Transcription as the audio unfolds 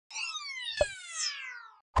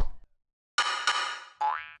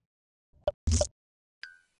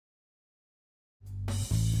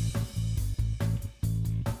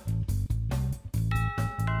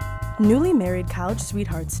Newly married college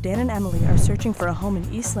sweethearts Dan and Emily are searching for a home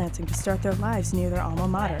in East Lansing to start their lives near their alma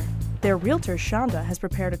mater. Their realtor, Shonda, has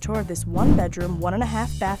prepared a tour of this one-bedroom,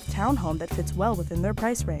 1.5-bath townhome that fits well within their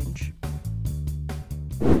price range.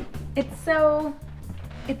 It's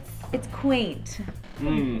quaint.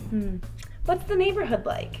 What's the neighborhood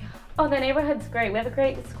like? Oh, the neighborhood's great. We have a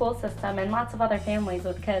great school system and lots of other families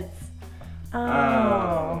with kids.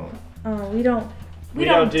 We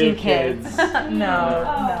don't do kids.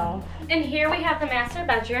 No. And here we have the master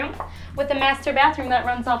bedroom with the master bathroom that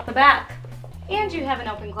runs off the back. And you have an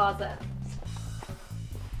open closet.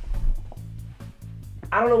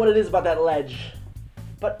 I don't know what it is about that ledge,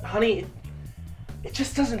 but honey, it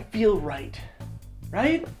just doesn't feel right.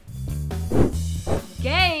 Right?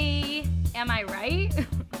 Gay! Am I right?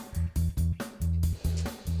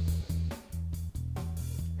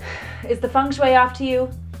 Is the feng shui off to you?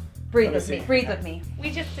 Breathe with me. Breathe with me.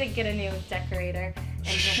 We just did get a new decorator.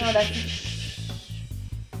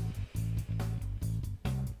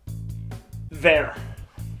 There.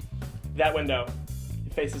 That window.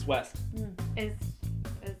 It faces west. Is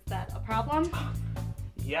that a problem?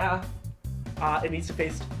 Yeah. It needs to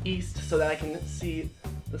face east so that I can see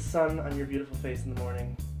the sun on your beautiful face in the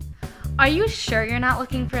morning. Are you sure you're not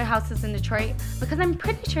looking for houses in Detroit? Because I'm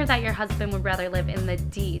pretty sure that your husband would rather live in the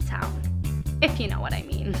D town. If you know what I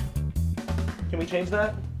mean. Can we change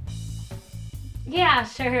that? Yeah,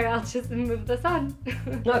 sure. I'll just move the sun.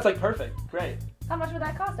 No, it's like perfect. Great. How much would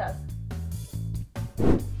that cost us?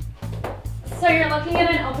 So you're looking at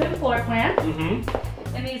an open floor plan.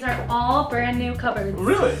 Mm-hmm. And these are all brand new cupboards.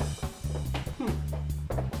 Really?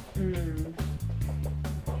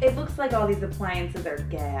 It looks like all these appliances are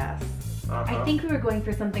gas. I think we were going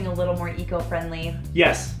for something a little more eco-friendly.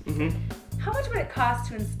 Yes. Mm-hmm. How much would it cost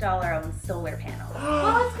to install our own solar panels?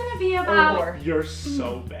 Well, it's gonna be about... You're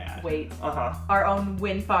so bad. Wait. Our own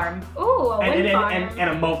wind farm. Ooh, a wind farm. And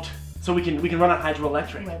a moat, so we can run on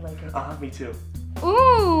hydroelectric. Ooh, I like it. Me too.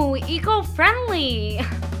 Ooh, eco-friendly.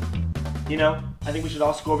 You know, I think we should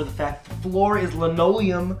also go over the fact the floor is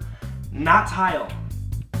linoleum, not tile.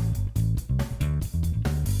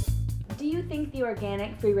 Do you think the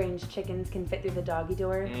organic free-range chickens can fit through the doggy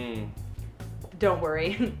door? Don't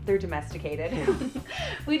worry, they're domesticated.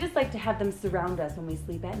 We just like to have them surround us when we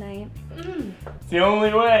sleep at night. It's the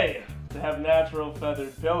only way to have natural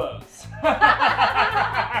feathered pillows.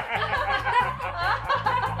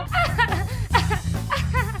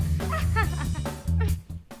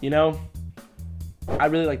 You know, I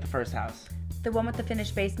really like the first house. The one with the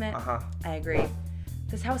finished basement? I agree.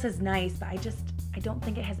 This house is nice, but I don't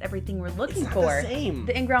think it has everything we're looking for. It's not the same.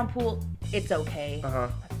 The in-ground pool, it's okay.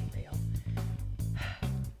 Let's be real.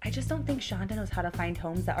 I just don't think Shonda knows how to find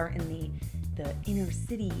homes that aren't in the inner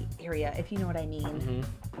city area, if you know what I mean.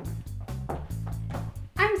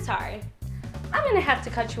 I'm sorry. I'm gonna have to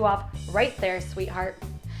cut you off right there, sweetheart.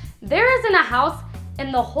 There isn't a house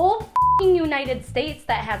in the whole United States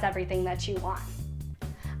that has everything that you want.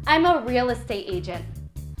 I'm a real estate agent,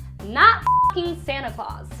 not Santa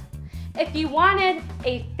Claus. If you wanted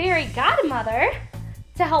a fairy godmother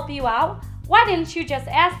to help you out, why didn't you just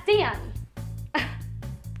ask Dan?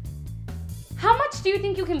 How much do you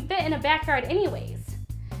think you can fit in a backyard anyways?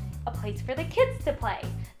 A place for the kids to play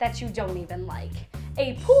that you don't even like.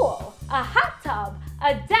 A pool, a hot tub,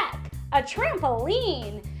 a deck, a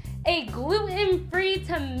trampoline, a gluten-free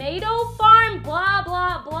tomato farm, blah,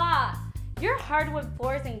 blah, blah. Your hardwood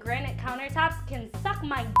floors and granite countertops can suck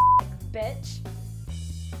my bitch.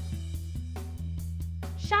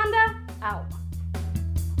 Shonda, out.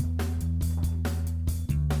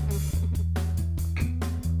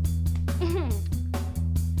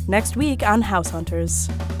 Next week on House Hunters.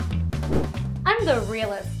 I'm the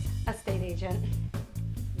realest estate agent.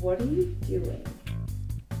 What are you doing?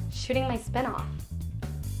 Shooting my spinoff.